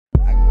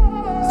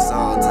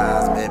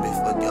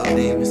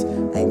demons.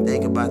 Ain't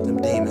thinking about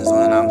them demons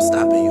when I'm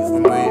stopping you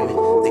from breathing.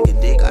 Take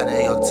a dick out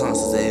of your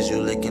tonsils as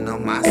you licking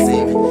on my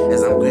semen.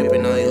 As I'm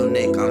gripping on your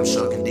neck, I'm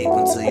stroking deep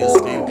until you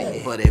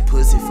screaming. For that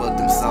pussy, fuck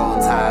them soul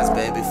ties,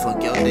 baby,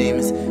 fuck your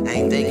demons.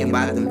 Ain't thinking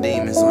about them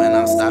demons when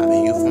I'm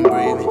stopping you from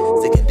breathing.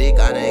 Stick a dick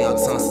out of your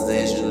tonsils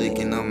as you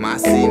licking on my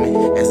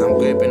semen. As I'm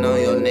gripping on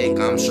your neck,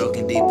 I'm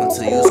stroking deep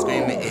until you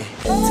screaming.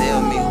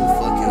 Tell me who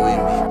fucking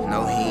with me.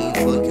 No, he ain't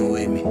fucking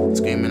with me.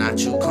 Screaming out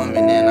you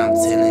coming and I'm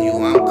telling you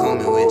I'm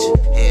coming with you.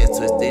 Hands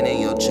twisted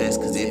in your chest,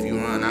 cause if you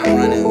run, I'm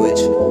running with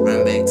you.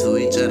 Run back to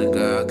each other,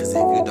 girl, cause if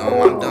you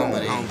don't, I'm done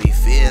with it. I don't be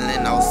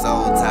feeling no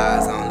soul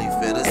ties, I only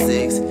feel the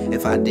sex.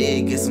 If I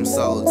did get some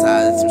soul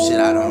ties, some shit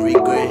I don't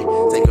regret.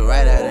 Take it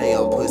right out of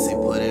your pussy,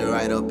 put it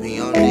right up in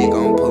your neck.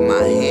 Gon' put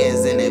my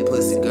hands in that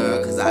pussy,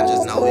 girl, cause I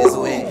just know it's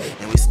wet.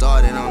 And we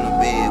started on the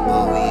bed,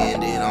 but we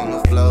ended on the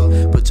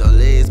floor. Put your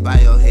legs by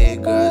your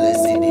head, girl,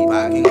 let's see deep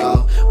I can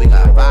go. We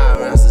got 5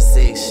 rounds of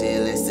sex,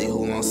 shit, let's see who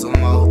wants some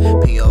more.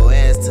 Pin your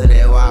ass to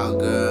that wall,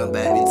 girl,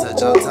 baby,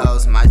 touch your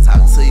toes. Might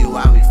talk to you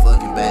while we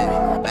fucking, baby.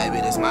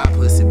 Baby, this my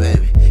pussy,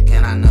 baby.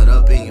 Can I nut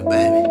up in you,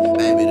 baby?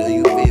 Baby, do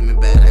you feel me,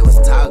 baby? They was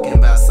talking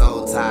about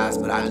soul ties,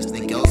 but I just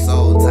think your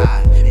soul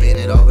tied. Bend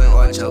it over and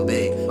arch your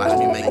back, watch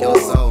me make your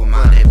soul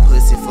mine. That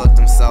pussy, fuck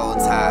them soul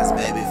ties,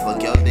 baby,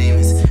 fuck your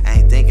demons. I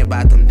ain't thinking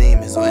about them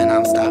demons when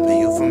I'm stopping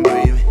you from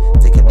breathing.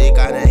 Take a dick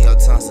out of your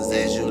tonsils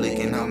as you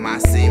licking on my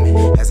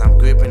semen. As I'm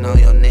gripping on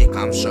your neck,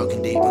 I'm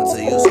stroking deep until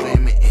you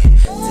screaming.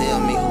 Tell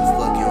me who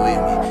fucking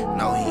with me.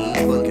 No, he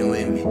ain't fucking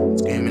with me.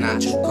 Screaming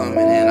out you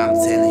coming and I'm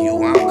telling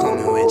you I'm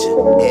coming with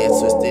you. Head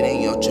twisted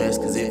in your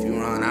chest, cause if you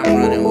run, I'm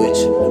running with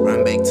you.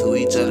 Run back to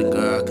each other,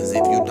 girl, cause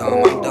if you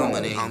dumb, I'm dumb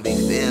with it. I don't be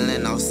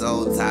feeling no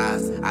soul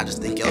ties, I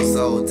just think your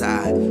soul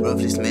tied.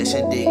 Roughly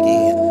smashing dick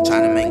in you,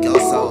 trying to make your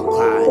soul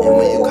cry. And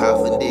when you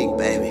call for dick,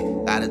 baby,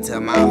 gotta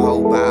tell my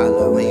whole body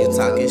when you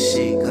talking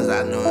shit, cause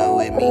I know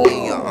it with me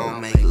in your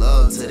own. Make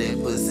love to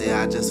that pussy,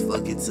 I just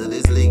fuck it till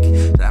it's leaking.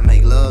 Did I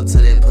make love to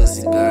that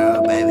pussy,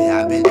 girl? Baby,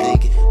 I been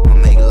thinking. I'ma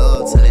make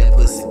love to that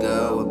pussy,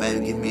 girl. Well,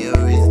 baby, give me a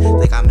reason.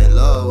 Think I'm in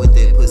love with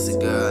that pussy,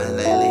 girl. And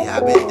lately I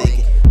been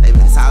thinking. They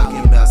been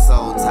talking about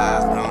soul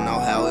ties, but don't know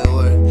how it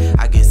work.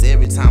 I guess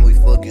every time we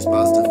fuck, you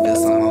supposed to feel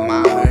some of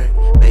my hurt.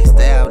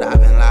 Backstabbed, I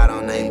been lied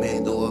on, they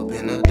been threw up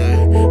in the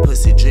dirt.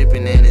 Pussy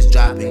dripping and it's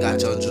dropping,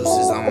 got your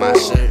juices on my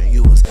shirt.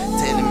 You was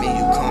telling me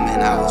you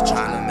coming, I was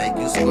trying to make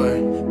you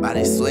squirt.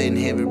 Body sweating,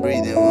 heavy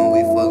breathing, when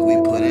we fuck, we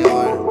put in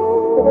work.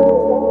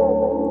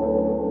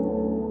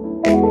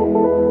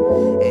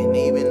 And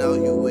even though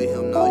you with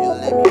him, know you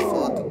let me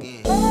fuck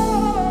again.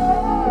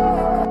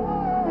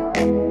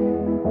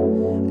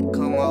 And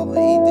come over,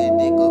 eat that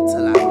dick up